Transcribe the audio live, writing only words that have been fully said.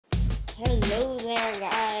Hello there,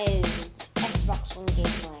 guys. It's Xbox One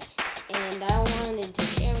Gameplay, and I wanted to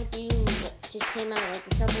share with you what just came out like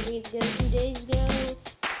a couple days ago, 2 days ago.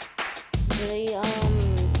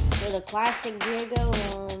 For the classic Jago,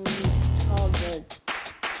 it's called the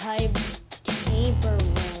Tibetatron.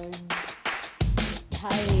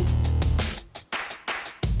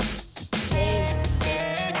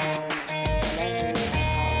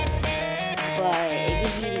 But it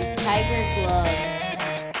gives you these tiger gloves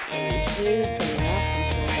and these boots and an awesome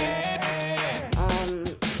sword.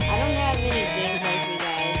 I don't have any gameplay for you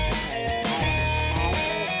guys because I don't have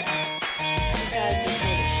it. So I'd be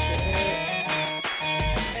sure to share it.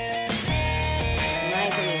 In my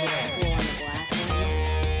opinion, it looks cool on the black one.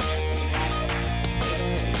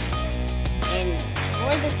 And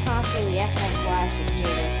for this costume, you have to have classic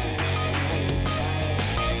Jago first.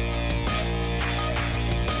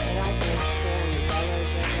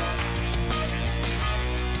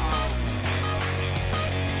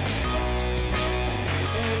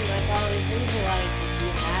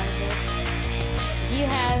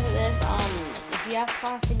 If you have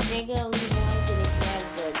classic Jago, leave a like, and if you have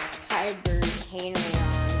the Tibetatron